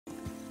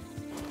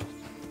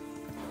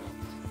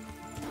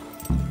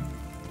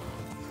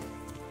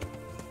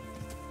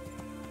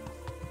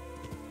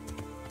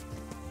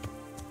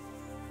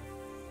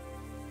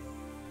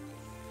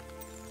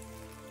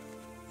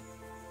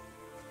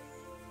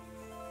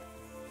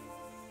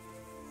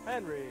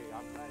Henry,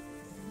 I'm glad.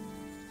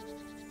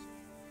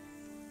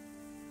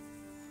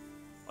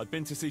 I'd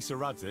been to see Sir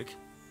Radzig.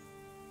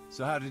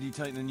 So how did he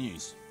take the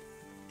news?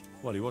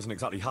 Well, he wasn't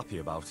exactly happy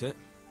about it.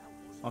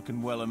 I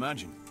can well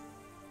imagine.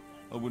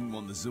 I wouldn't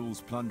want the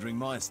Zul's plundering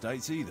my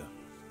estates either.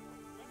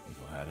 If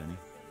I had any.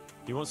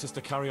 He wants us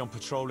to carry on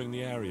patrolling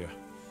the area.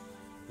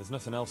 There's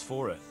nothing else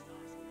for it.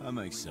 That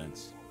makes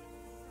sense.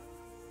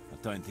 I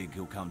don't think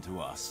he'll come to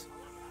us.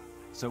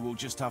 So we'll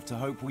just have to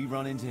hope we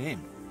run into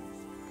him.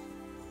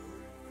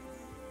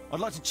 I'd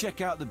like to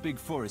check out the big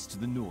forest to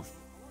the north,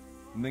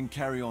 and then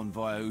carry on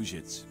via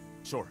Ujits.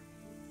 Sure.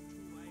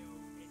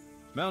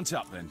 Mount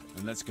up then,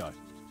 and let's go.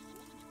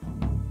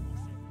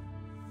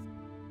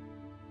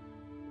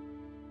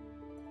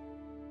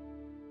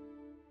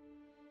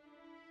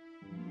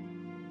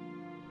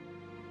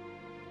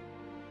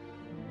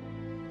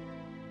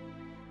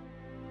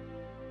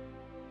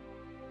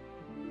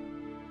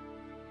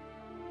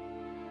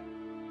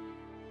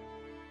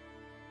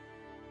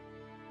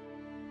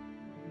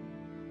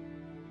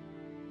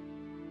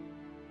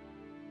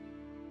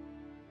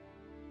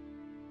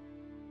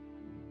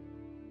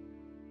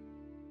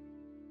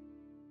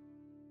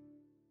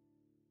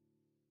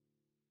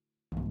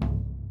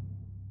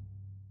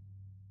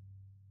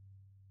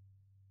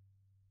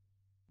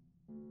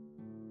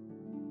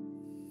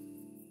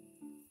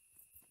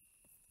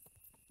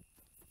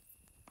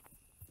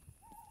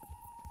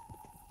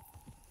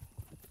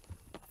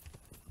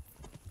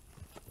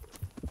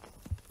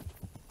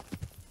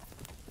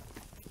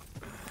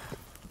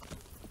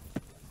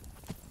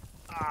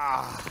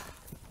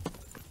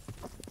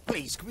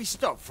 Please, can we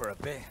stop for a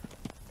bit?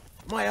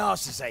 My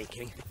arse is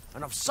aching,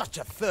 and I've such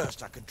a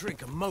thirst I could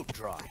drink a moat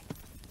dry.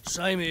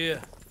 Same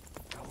here.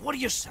 What do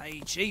you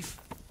say, Chief?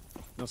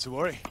 Not to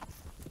worry.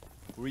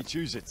 We'll reach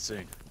Ujit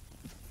soon.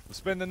 We'll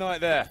spend the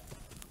night there.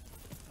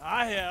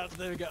 I heard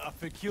they've got a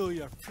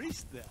peculiar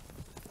priest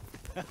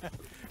there.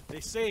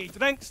 They say he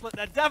drinks like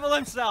the devil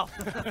himself.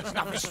 There's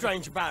nothing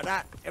strange about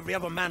that. Every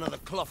other man on the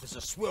cloth is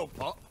a swill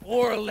pot.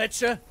 Or a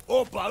lecher.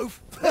 Or both.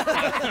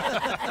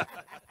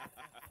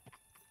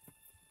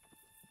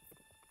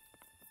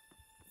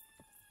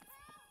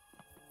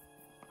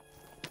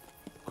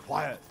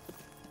 Quiet.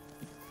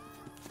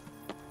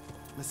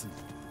 Listen.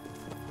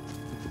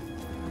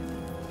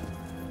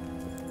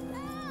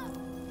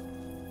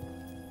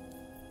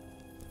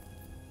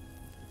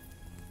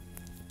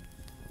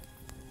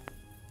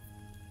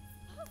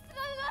 For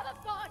the love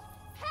of God,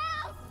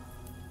 help!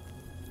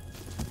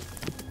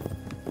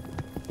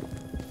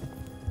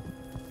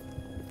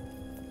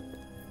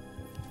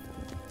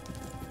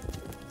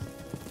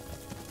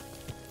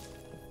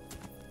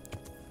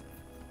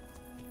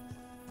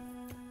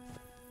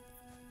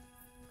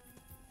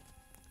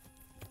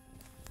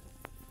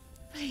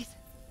 Please,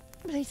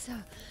 please,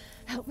 sir,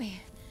 help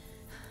me.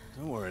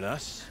 Don't worry,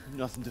 lass.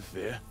 Nothing to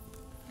fear.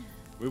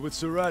 We're with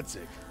Sir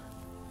Radzig,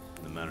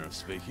 in the manner of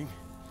speaking.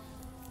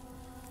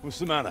 What's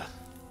the matter?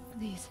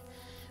 These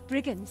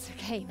brigands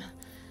came.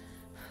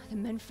 The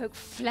menfolk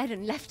fled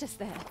and left us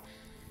there.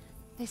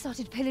 They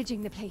started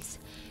pillaging the place,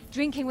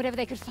 drinking whatever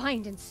they could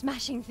find and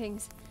smashing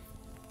things.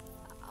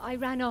 I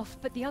ran off,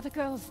 but the other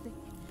girls,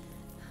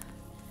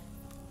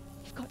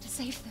 You've got to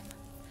save them.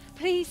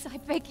 Please, I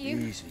beg you.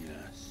 Easy,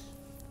 lass.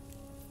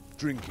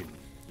 Drinking,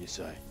 you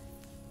say?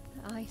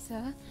 Aye,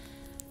 sir.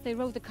 They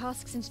rolled the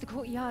casks into the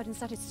courtyard and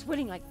started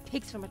swilling like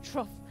pigs from a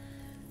trough.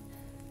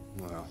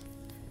 Well,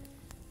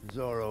 as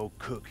our old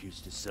cook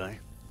used to say,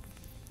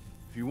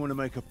 if you want to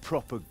make a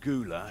proper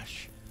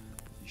goulash,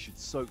 you should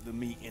soak the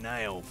meat in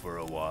ale for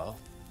a while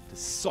to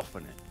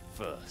soften it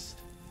first.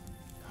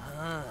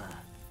 Ah,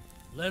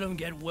 let them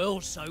get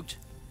well soaked,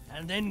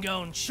 and then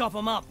go and chop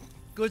them up.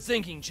 Good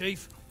thinking,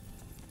 Chief.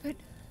 But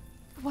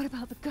what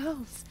about the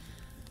girls?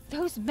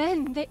 Those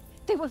men,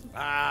 they were...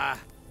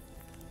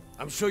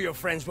 I'm sure your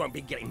friends won't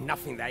be getting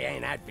nothing they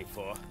ain't had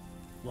before.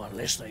 Well,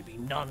 unless they be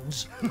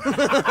nuns.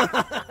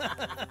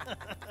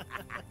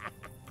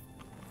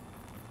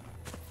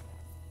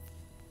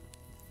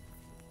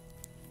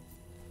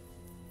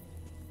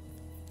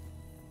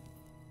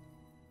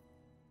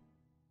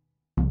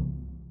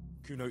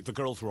 Kuno, the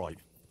girl's right.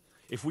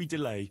 If we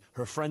delay,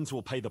 her friends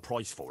will pay the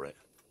price for it.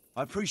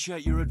 I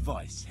appreciate your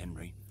advice,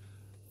 Henry.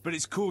 But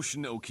it's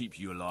caution that'll keep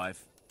you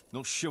alive,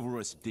 not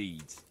chivalrous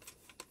deeds.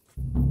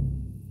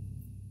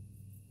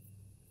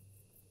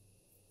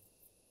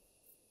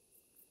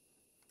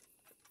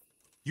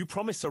 You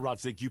promised Sir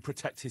Radzig you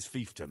protect his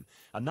fiefdom,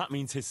 and that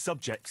means his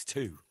subjects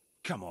too.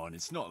 Come on,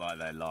 it's not like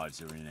their lives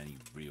are in any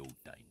real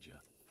danger.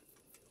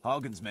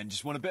 Hagen's men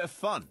just want a bit of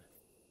fun.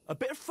 A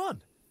bit of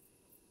fun?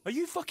 Are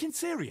you fucking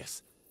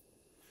serious?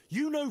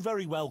 You know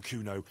very well,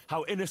 Kuno,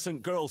 how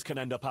innocent girls can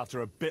end up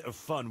after a bit of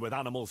fun with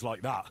animals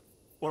like that.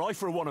 Well, I,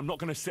 for one, am not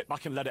going to sit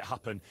back and let it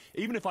happen,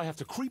 even if I have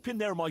to creep in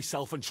there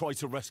myself and try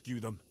to rescue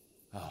them.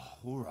 Oh,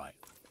 all right.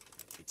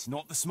 It's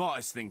not the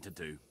smartest thing to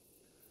do.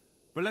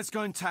 But let's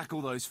go and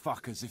tackle those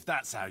fuckers if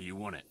that's how you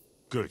want it.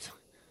 Good.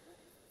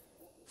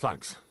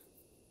 Thanks.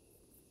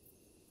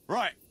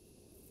 Right.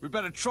 We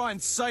better try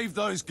and save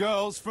those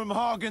girls from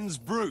Hagen's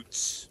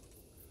brutes.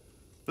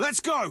 Let's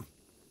go!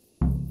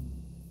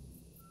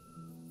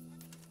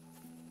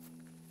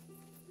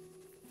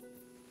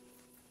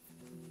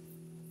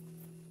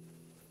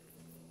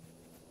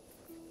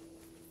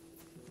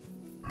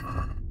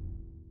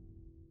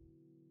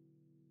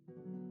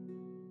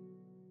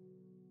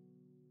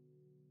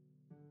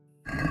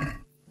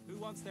 Who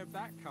wants their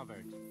back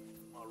covered?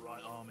 My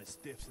right arm is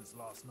stiff since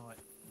last night.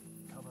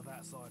 Cover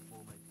that side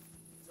for me.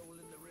 It's all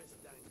in the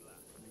wrist dangler.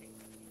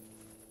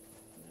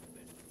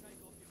 Best to take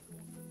off your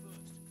corset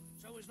first,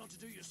 so as not to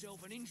do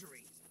yourself an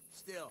injury.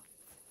 Still,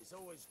 it's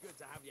always good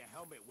to have your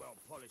helmet well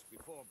polished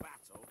before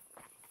battle.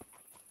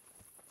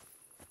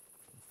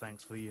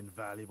 Thanks for the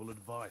invaluable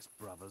advice,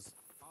 brothers.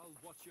 I'll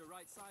watch your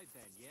right side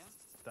then, yeah?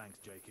 Thanks,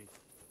 Jakey.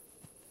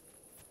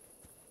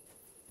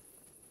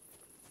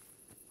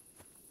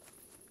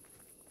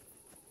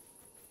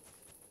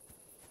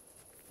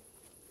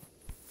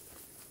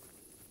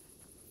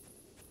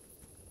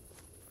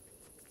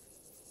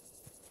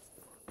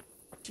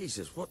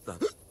 Jesus, what the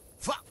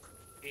fuck?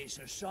 It's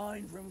a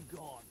sign from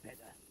God, Petter.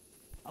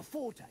 A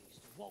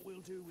foretaste of what we'll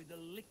do with the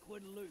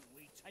liquid loot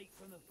we take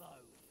from the foe.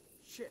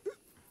 Shit.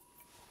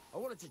 I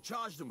wanted to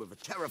charge them with a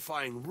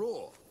terrifying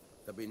roar.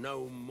 There'll be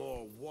no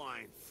more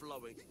wine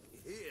flowing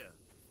here.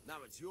 Now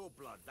it's your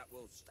blood that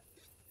will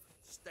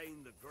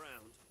stain the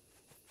ground.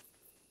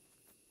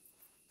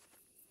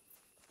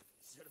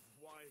 Instead of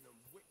wine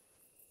and whip.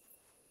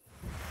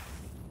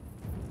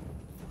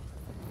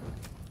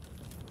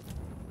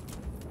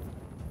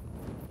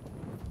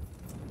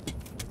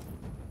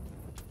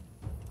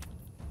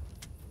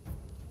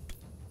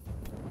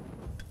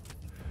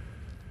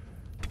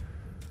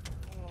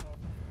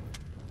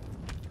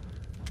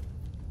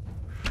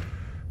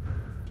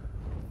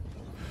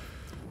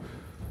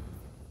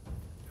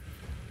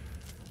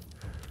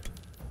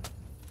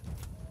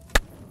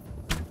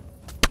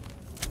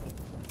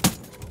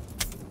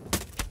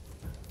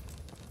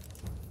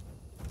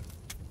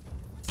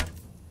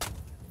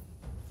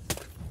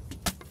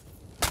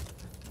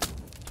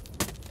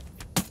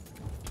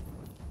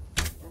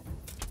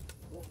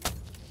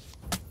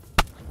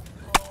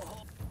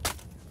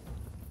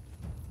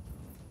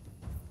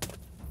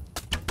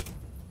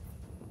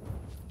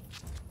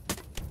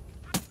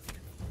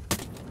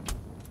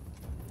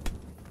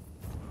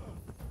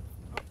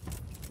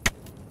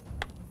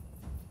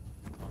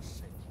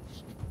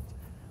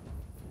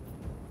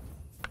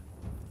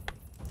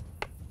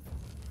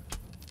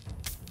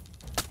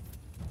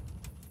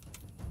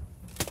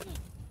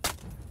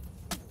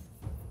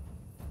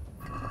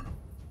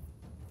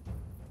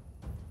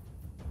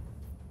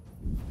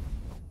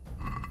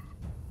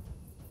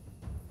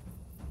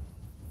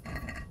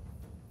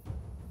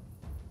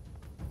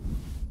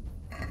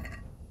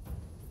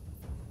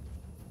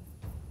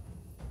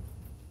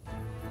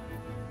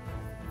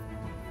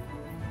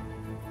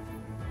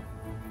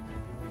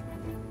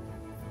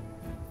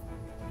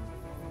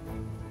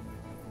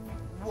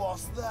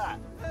 What's that?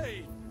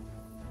 Hey!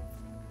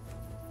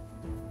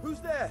 Who's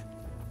there?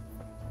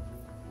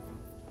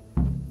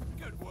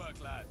 Good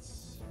work,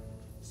 lads.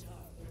 So,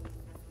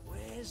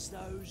 where's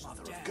those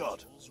Mother of God.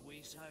 damsels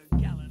we so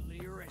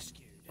gallantly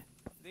rescued?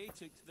 They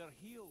took to their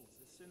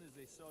heels as soon as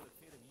they saw the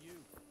pair of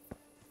you.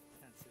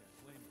 Can't say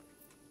I blame them.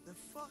 The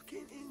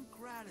fucking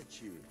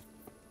ingratitude.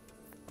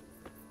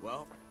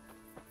 Well,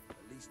 at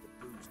least the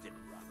booze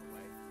didn't run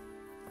away.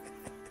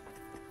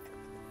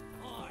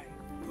 Aye,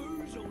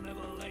 booze will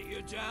never let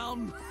you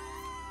down.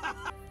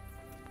 Come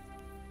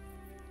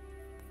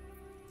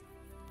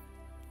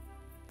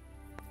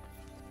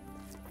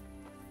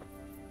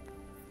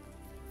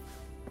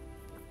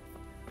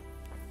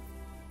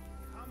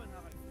and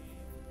have a game.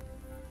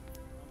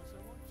 Promise I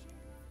won't cheat.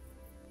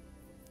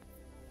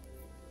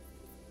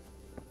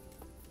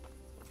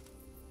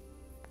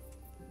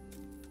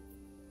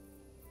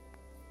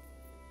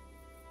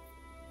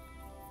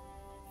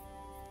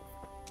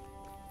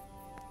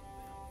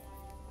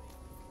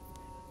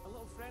 A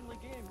little friendly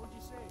game, what'd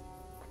you say?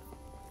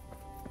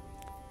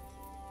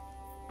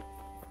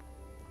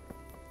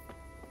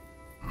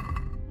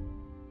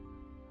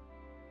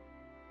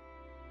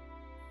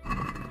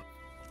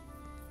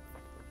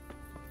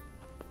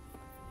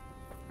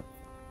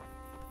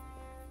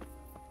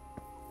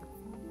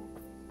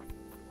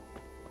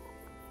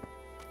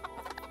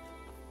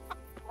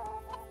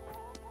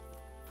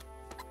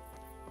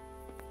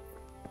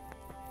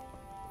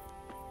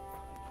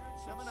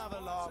 Come and have a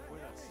laugh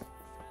with us.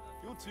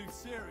 You're too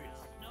serious.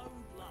 No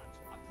blood,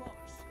 I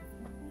promise.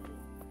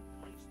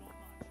 At least not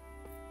much.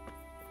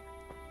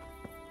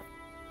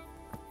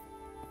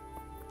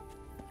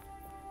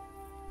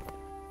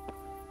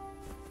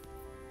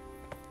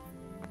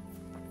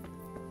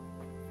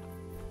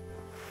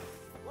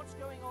 What's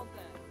going on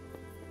there?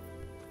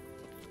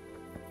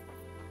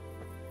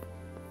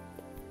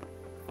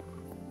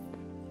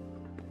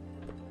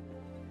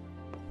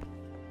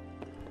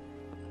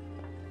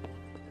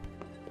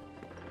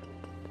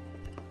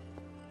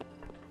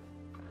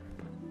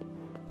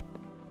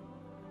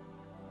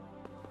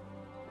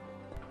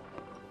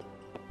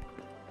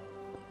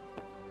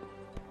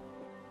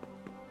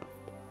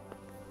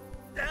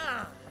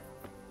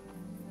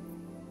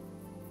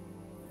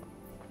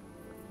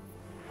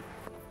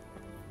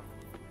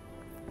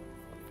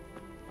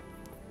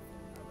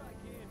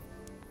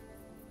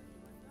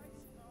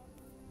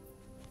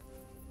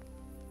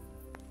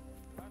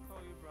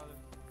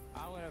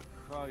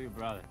 call you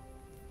brother.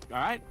 All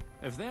right?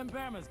 If them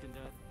Bearmans can do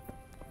it.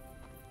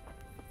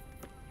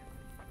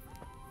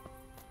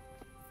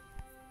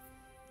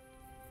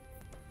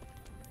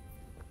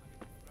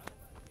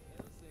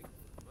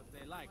 What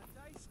they like.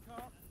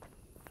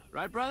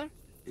 Right, brother?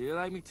 You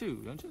like me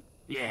too, don't you?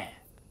 Yeah.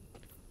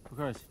 Of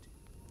course you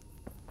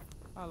do.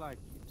 I like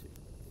you too.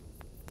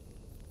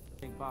 I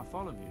think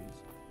Bartholomew's,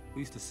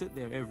 we used to sit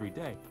there every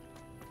day.